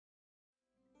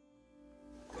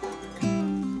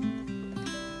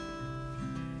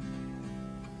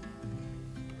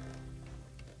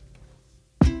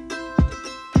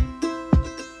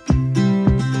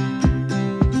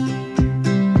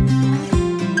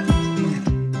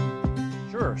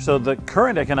So the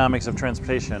current economics of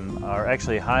transportation are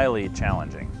actually highly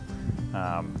challenging.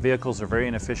 Vehicles are very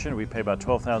inefficient. We pay about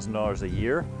 $12,000 a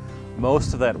year.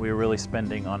 Most of that we're really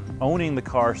spending on owning the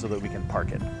car so that we can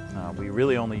park it. We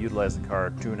really only utilize the car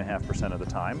 2.5% of the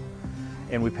time.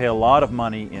 And we pay a lot of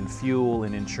money in fuel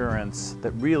and insurance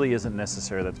that really isn't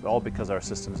necessary. That's all because our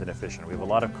system's inefficient. We have a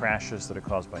lot of crashes that are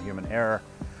caused by human error.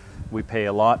 We pay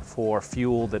a lot for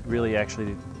fuel that really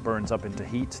actually burns up into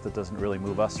heat that doesn't really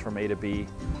move us from A to B.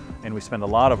 And we spend a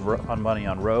lot of money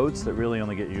on roads that really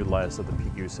only get utilized at the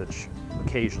peak usage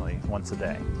occasionally, once a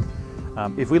day.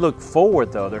 If we look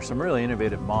forward though, there's some really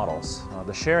innovative models.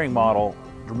 The sharing model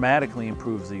dramatically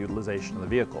improves the utilization of the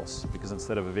vehicles because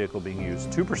instead of a vehicle being used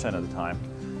 2% of the time,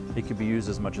 it could be used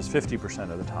as much as 50%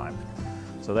 of the time.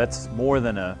 So that's more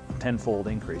than a 10-fold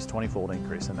increase, 20-fold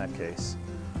increase in that case.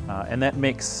 And that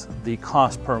makes the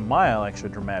cost per mile actually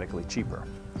dramatically cheaper.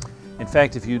 In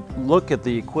fact, if you look at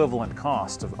the equivalent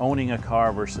cost of owning a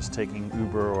car versus taking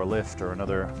Uber or Lyft or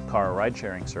another car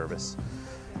ride-sharing service,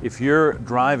 if you're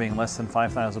driving less than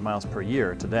 5,000 miles per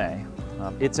year today,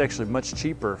 it's actually much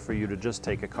cheaper for you to just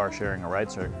take a car sharing or ride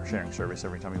sharing service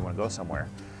every time you want to go somewhere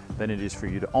than it is for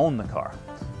you to own the car.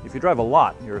 If you drive a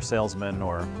lot, you're a salesman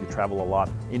or you travel a lot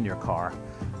in your car,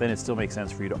 then it still makes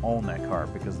sense for you to own that car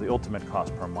because the ultimate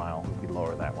cost per mile would be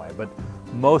lower that way. But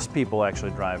most people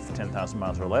actually drive 10,000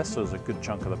 miles or less, so there's a good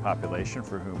chunk of the population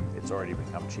for whom it's already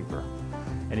become cheaper.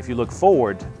 And if you look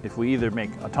forward, if we either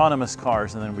make autonomous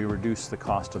cars and then we reduce the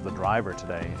cost of the driver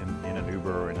today in an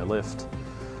Uber or in a Lyft,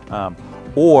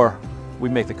 or we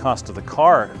make the cost of the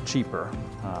car cheaper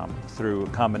through a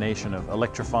combination of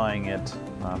electrifying it,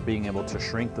 being able to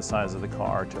shrink the size of the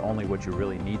car to only what you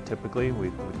really need typically.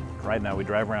 Right now we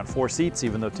drive around 4 seats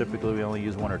even though typically we only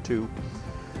use 1 or 2.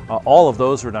 All of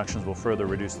those reductions will further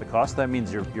reduce the cost. That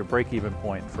means your break-even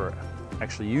point for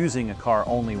actually using a car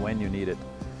only when you need it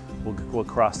will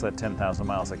cross that 10,000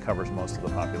 miles that covers most of the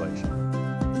population.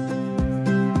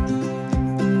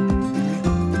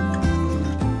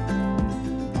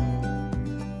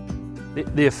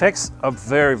 The effects are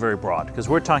very, very broad because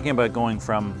we're talking about going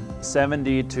from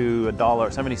 70 cents to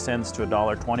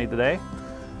 $1.20 today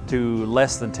to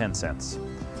less than 10 cents.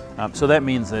 So that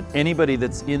means that anybody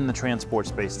that's in the transport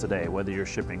space today, whether you're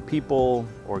shipping people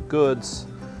or goods,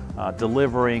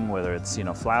 delivering, whether it's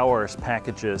flowers,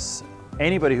 packages,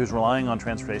 anybody who's relying on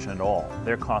transportation at all,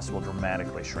 their costs will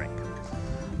dramatically shrink.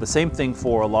 The same thing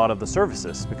for a lot of the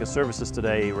services, because services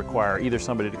today require either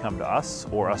somebody to come to us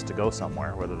or us to go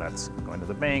somewhere, whether that's going to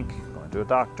the bank, going to a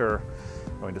doctor,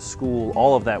 going to school,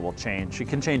 all of that will change. It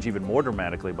can change even more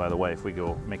dramatically, by the way, if we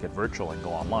make it virtual and go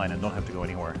online and don't have to go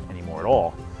anywhere anymore at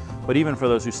all. But even for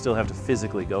those who still have to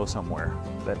physically go somewhere,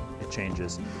 that it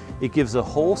changes. It gives a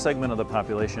whole segment of the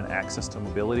population access to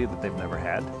mobility that they've never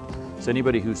had. So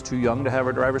anybody who's too young to have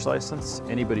a driver's license,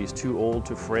 anybody who's too old,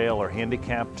 too frail, or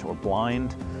handicapped, or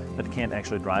blind, that can't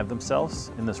actually drive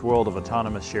themselves, in this world of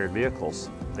autonomous shared vehicles,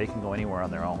 they can go anywhere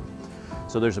on their own.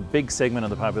 So there's a big segment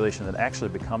of the population that actually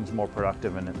becomes more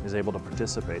productive and is able to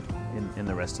participate in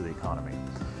the rest of the economy.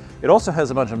 It also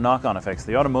has a bunch of knock-on effects.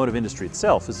 The automotive industry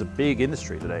itself is a big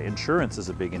industry today. Insurance is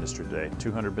a big industry today,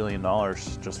 $200 billion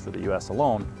just for the US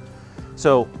alone.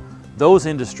 So those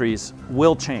industries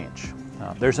will change.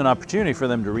 There's an opportunity for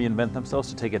them to reinvent themselves,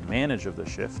 to take advantage of the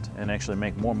shift and actually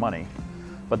make more money.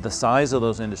 But the size of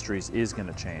those industries is going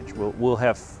to change. We'll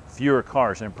have fewer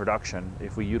cars in production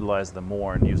if we utilize them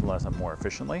more and utilize them more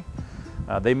efficiently.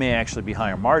 They may actually be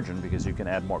higher margin because you can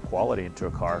add more quality into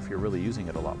a car if you're really using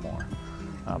it a lot more.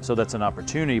 So that's an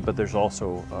opportunity, but there's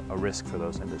also a risk for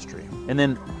those industries. And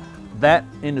then that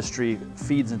industry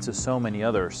feeds into so many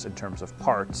others in terms of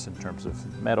parts, in terms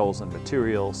of metals and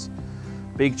materials.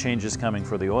 Big changes coming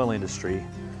for the oil industry.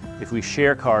 If we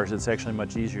share cars, it's actually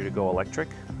much easier to go electric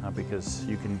because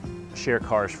you can share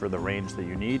cars for the range that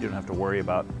you need. You don't have to worry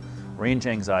about range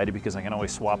anxiety because I can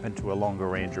always swap into a longer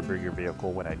range or bigger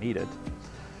vehicle when I need it.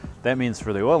 That means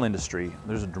for the oil industry,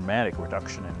 there's a dramatic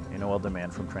reduction in oil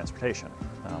demand from transportation.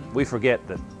 We forget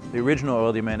that the original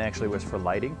oil demand actually was for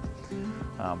lighting.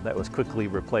 That was quickly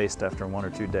replaced after 1 or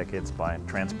 2 decades by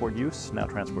transport use. Now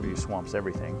transport use swamps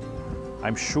everything.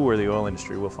 I'm sure the oil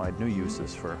industry will find new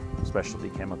uses for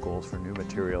specialty chemicals, for new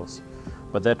materials,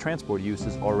 but that transport use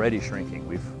is already shrinking.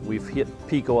 We've hit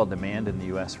peak oil demand in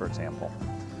the US, for example,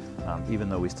 even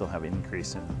though we still have an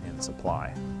increase in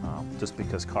supply, just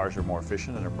because cars are more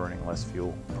efficient and are burning less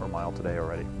fuel per mile today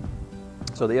already.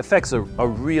 So the effects are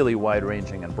really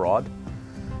wide-ranging and broad,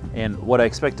 and what I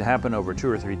expect to happen over 2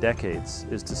 or 3 decades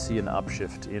is to see an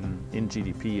upshift in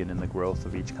GDP and in the growth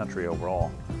of each country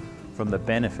overall, from the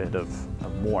benefit of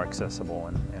more accessible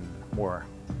and more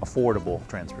affordable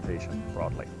transportation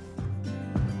broadly.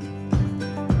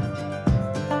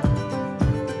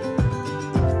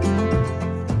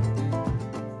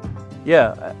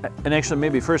 Yeah, and actually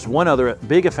maybe first one other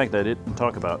big effect I didn't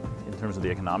talk about in terms of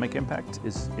the economic impact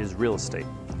is real estate.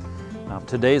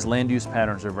 Today's land use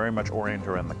patterns are very much oriented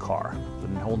around the car.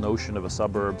 The whole notion of a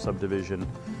suburb, subdivision,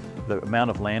 the amount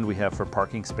of land we have for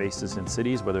parking spaces in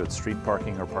cities, whether it's street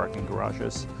parking or parking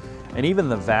garages, and even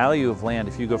the value of land.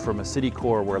 If you go from a city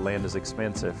core where land is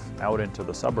expensive out into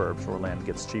the suburbs where land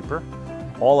gets cheaper,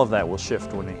 all of that will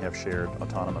shift when we have shared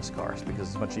autonomous cars, because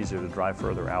it's much easier to drive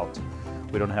further out.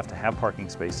 We don't have to have parking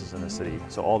spaces in the city,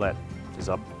 so all that is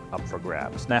up for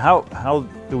grabs. Now, how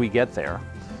do we get there?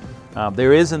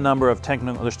 There still is a number of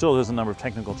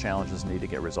technical challenges that need to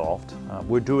get resolved.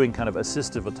 We're doing kind of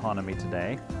assistive autonomy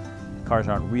today. Cars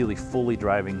aren't really fully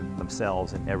driving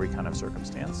themselves in every kind of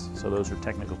circumstance. So those are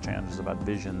technical challenges about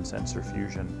vision, sensor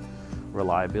fusion,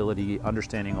 reliability,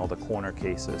 understanding all the corner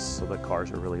cases so that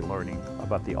cars are really learning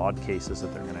about the odd cases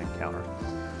that they're going to encounter.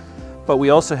 But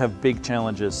we also have big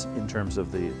challenges in terms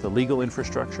of the legal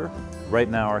infrastructure. Right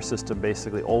now our system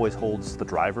basically always holds the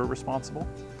driver responsible.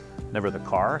 Never the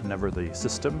car, never the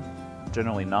system,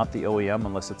 generally not the OEM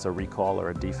unless it's a recall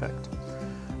or a defect.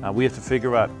 We have to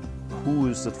figure out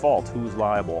who's at fault, who's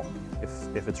liable,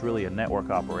 if it's really a network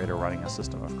operator running a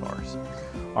system of cars.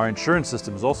 Our insurance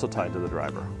system is also tied to the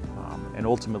driver, and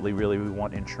ultimately really we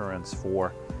want insurance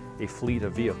for a fleet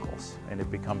of vehicles, and it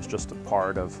becomes just a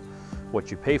part of what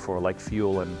you pay for, like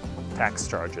fuel and tax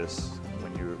charges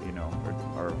when you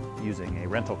are using a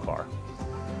rental car.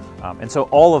 And so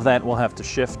all of that will have to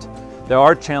shift. There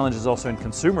are challenges also in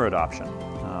consumer adoption.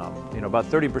 About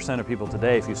 30% of people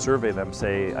today, if you survey them,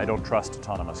 say, I don't trust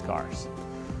autonomous cars.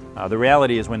 The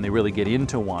reality is when they really get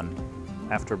into one,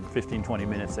 after 15, 20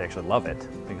 minutes, they actually love it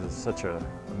because it's such an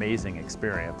amazing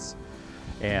experience.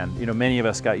 And many of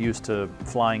us got used to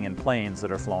flying in planes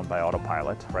that are flown by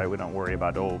autopilot, right? We don't worry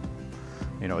about,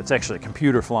 it's actually a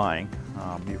computer flying.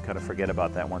 You kind of forget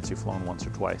about that once you've flown once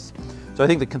or twice. So I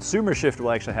think the consumer shift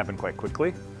will actually happen quite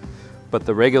quickly, but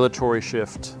the regulatory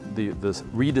shift, the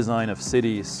redesign of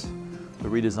cities, the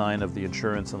redesign of the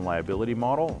insurance and liability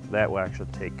model, that will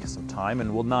actually take some time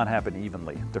and will not happen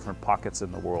evenly. Different pockets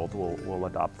in the world will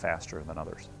adopt faster than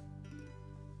others.